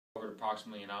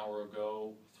approximately an hour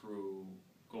ago through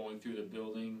going through the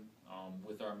building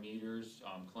with our meters,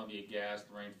 Columbia Gas,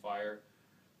 Lorain Fire,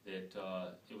 that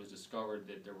it was discovered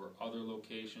that there were other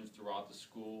locations throughout the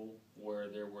school where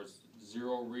there was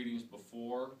 0 readings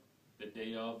before the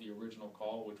day of the original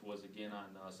call, which was again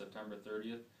on September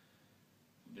 30th,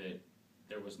 that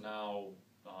there was now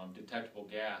detectable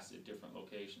gas at different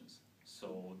locations.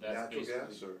 So that's natural basically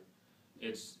gas, or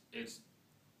it's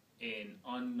an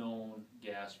unknown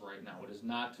gas right now. It is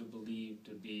not to believe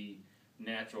to be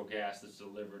natural gas that's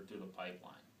delivered through the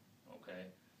pipeline. Okay,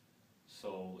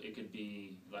 so it could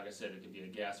be, like I said, it could be a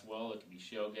gas well, it could be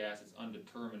shale gas. It's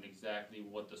undetermined exactly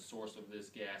what the source of this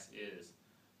gas is,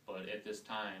 but at this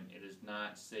time it is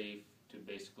not safe to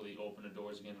basically open the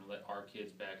doors again and let our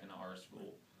kids back into our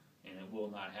school, and it will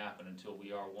not happen until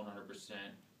we are 100%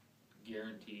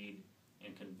 guaranteed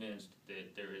and convinced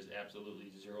that there is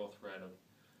absolutely 0 threat of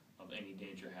any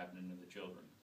danger happening to the children.